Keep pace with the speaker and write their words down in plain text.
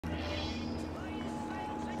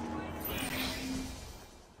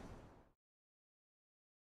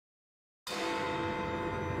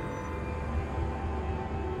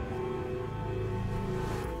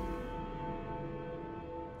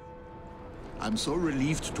I'm so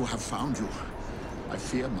relieved to have found you. I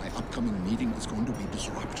fear my upcoming meeting is going to be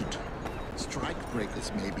disrupted.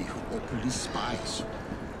 Strikebreakers, maybe, or police spies.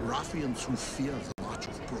 Ruffians who fear the march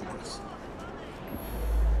of progress.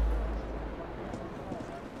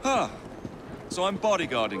 Huh. So I'm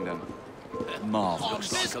bodyguarding them. Marvelous.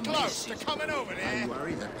 This close to coming over there. I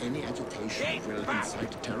worry that any agitation will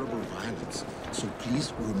incite terrible violence. So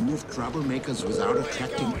please remove troublemakers without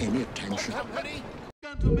attracting any attention.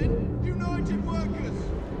 Gentlemen, United Workers!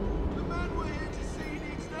 The man we're here to see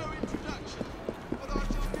needs no introduction, but I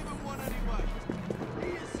shall give him one anyway. He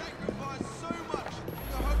has sacrificed so much in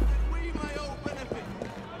the hope that we may all benefit.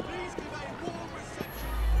 Please give a warm reception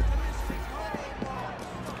to Mr. Carl.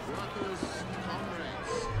 Workers,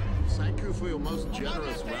 comrades, thank you for your most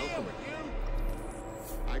generous welcome.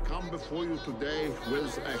 I come before you today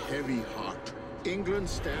with a heavy heart. England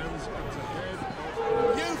stands at the head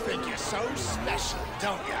of... You think you're so special,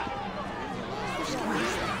 don't ya?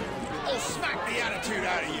 I'll smack the attitude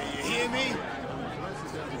out of you, you hear me?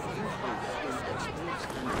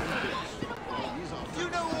 You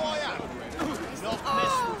know who I am? Not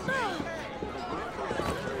mess with me.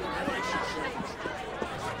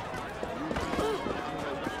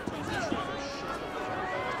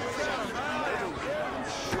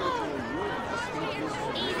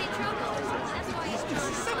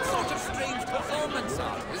 Some sort of strange performance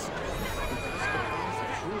artist.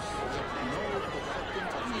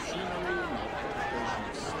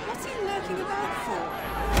 What's he lurking about for?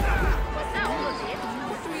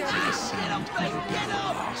 Get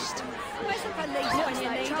lost. Where's the police when you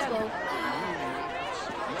need trouble?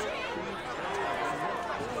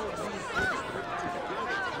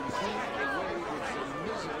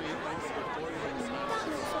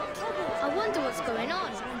 I wonder what's going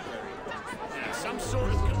on. Some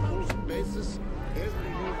sort of... basis, every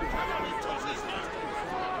new development of this...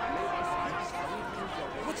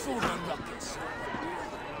 What's all that ruckus?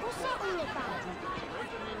 What's that all about?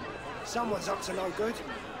 Someone's up to no good.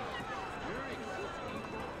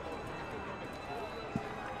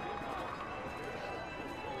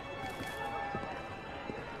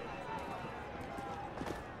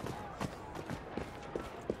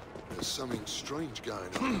 There's something strange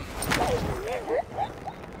going on.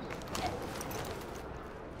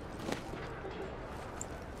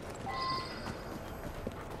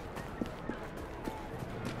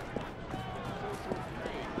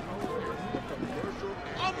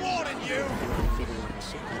 I'm warning you!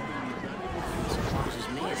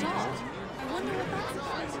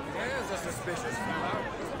 There's a suspicious fellow.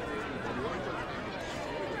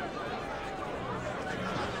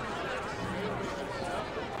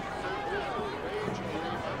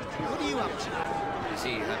 What are you up to? Is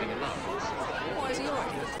he having a laugh? Why is he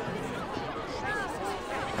like it?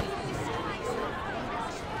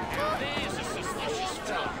 There's a suspicious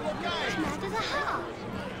fellow. Mad as a hat.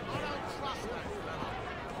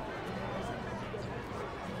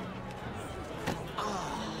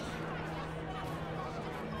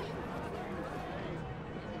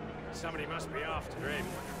 Somebody must be after him.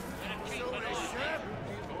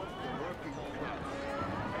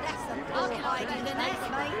 That's the block hiding the net,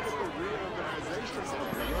 mate.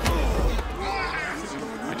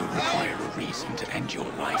 I don't require a reason to end your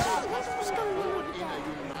life. What's going on? In a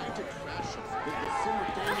united fashion, with the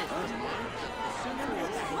simultaneous demand that the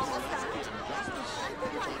simultaneous justice,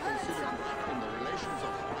 which are considered in the relations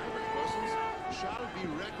of private persons, shall be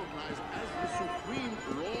recognized as the supreme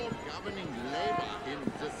law governing labor in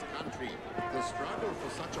this country. The struggle for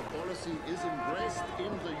such a policy is embraced in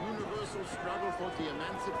the universal struggle for the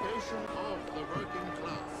emancipation of the working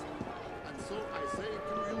class. And so I say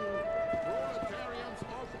to you, proletarians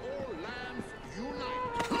of all lands, unite!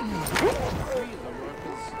 Free the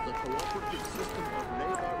workers. The cooperative system of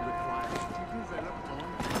labor requires to develop on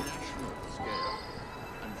a national scale.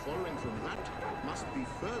 And following from that must be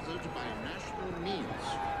furthered by national means.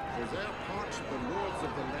 For their part, the lords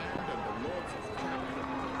of the land and the lords of capital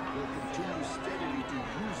will continue steadily to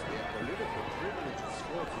use their political privileges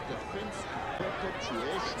for the defense and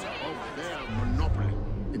perpetuation of their monopoly.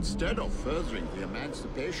 Instead of furthering the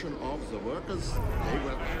emancipation of the workers, they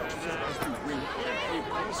will act so as to bring every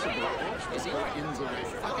possible obstacle in the way.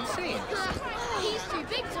 I can see him. He's too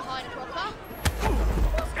big to hide proper.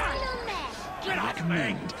 What's going on there? I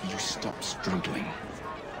recommend you stop struggling.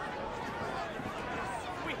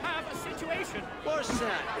 We have a situation. What's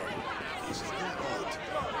that? Isn't that odd?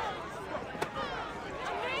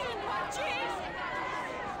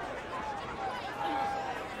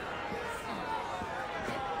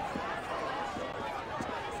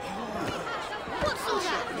 What's all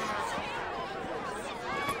that?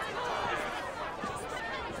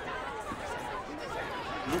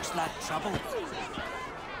 Looks like trouble.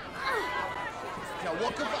 Now,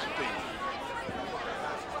 what could that be?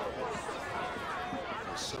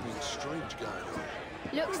 There's something strange going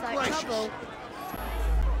on. Looks like Gracious. trouble.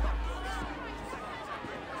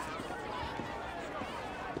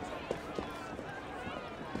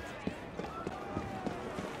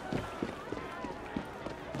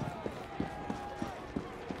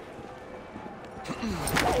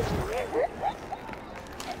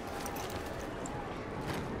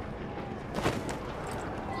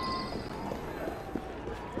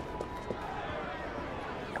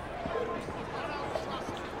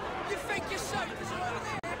 You think you're safe? Is it over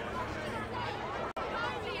there?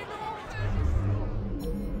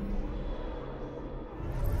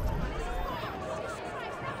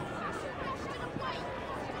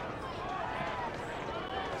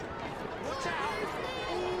 Watch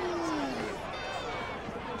out!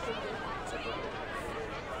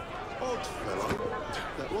 Odd fellow.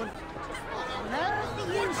 That one.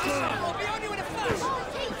 I'll be on you in a flash!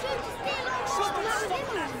 Stop that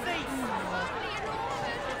thief!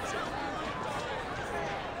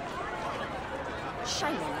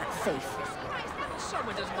 Shame on that thief.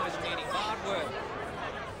 Someone doesn't know there's any hard work.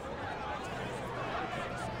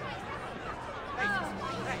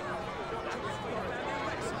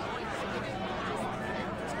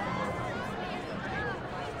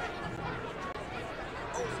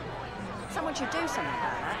 Someone should do something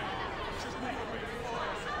about that.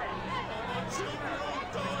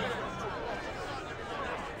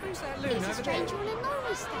 Who's that loon It's a over there? stranger on a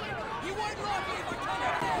notice stand. You won't like it if I come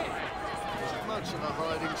over there! Isn't much of a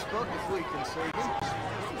hiding spot if we can see him.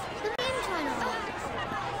 The men trying to hide.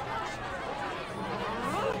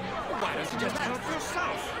 Why don't you just help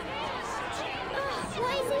yourself?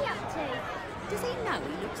 What is he up to? Does he know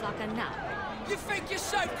he looks like a nut? You think you're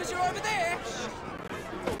safe because you're over there?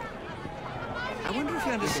 I wonder if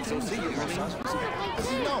he understands See you, you. Does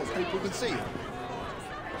he know people can see him?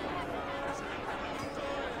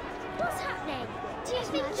 What's happening? Do you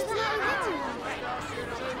think he's hiding?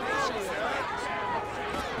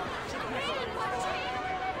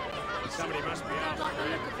 Somebody must be Don't after like the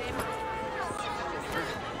look of him.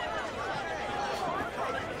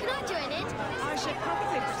 Can I join it? I should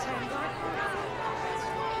probably pretend like...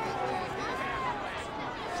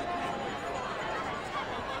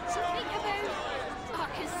 Peekaboo. I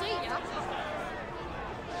can see ya.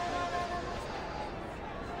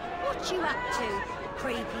 What you up to,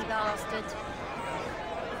 creepy bastard?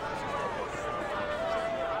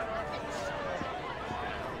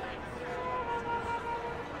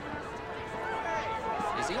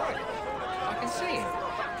 Is he on? I can see him.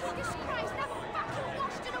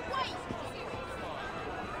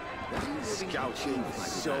 Scouting,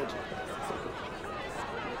 sod.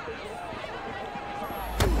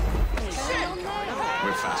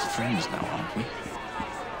 We're fast friends now, aren't we?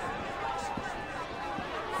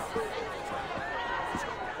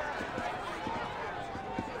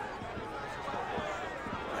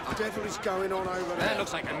 What the devil is going on over there? That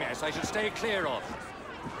looks like a mess I should stay clear of.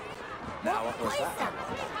 Now, what was that?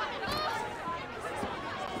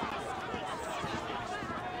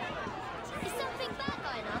 Is something bad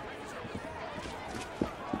going on?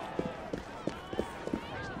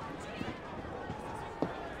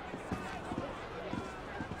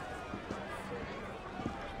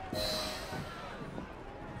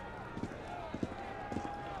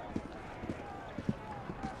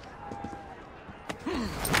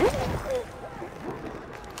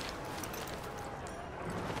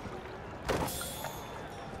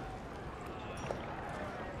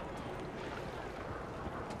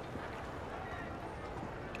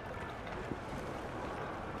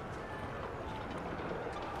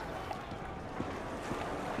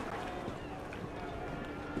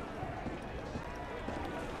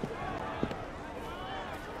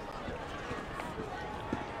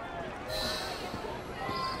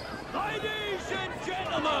 Ladies and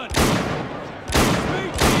gentlemen,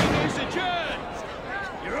 meeting is adjourned.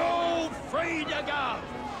 You're all free to go,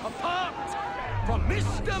 apart from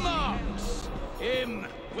Mr. Marks. Him,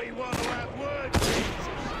 we want to have words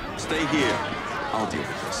with. Stay here. I'll deal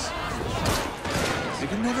with this. It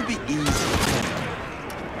can never be easy.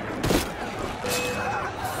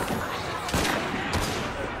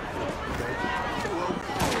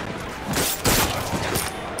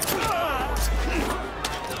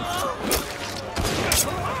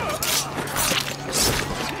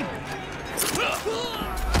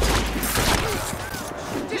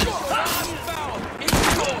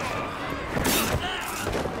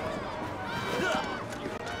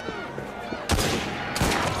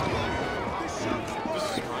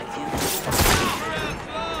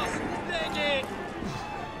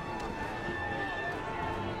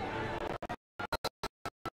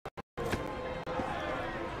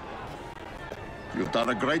 You've done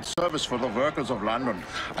a great service for the workers of London.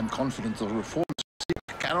 I'm confident the reforms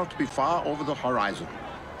cannot be far over the horizon.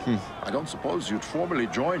 I don't suppose you'd formally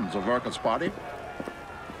join the Workers' Party?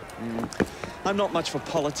 I'm not much for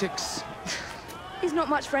politics. He's not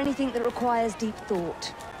much for anything that requires deep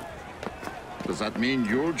thought. Does that mean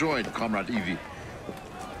you'll join, Comrade Evie?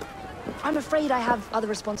 I'm afraid I have other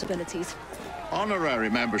responsibilities.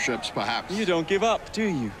 Honorary memberships, perhaps. You don't give up, do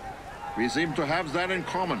you? We seem to have that in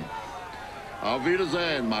common. Auf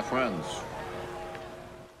Wiedersehen, my friends.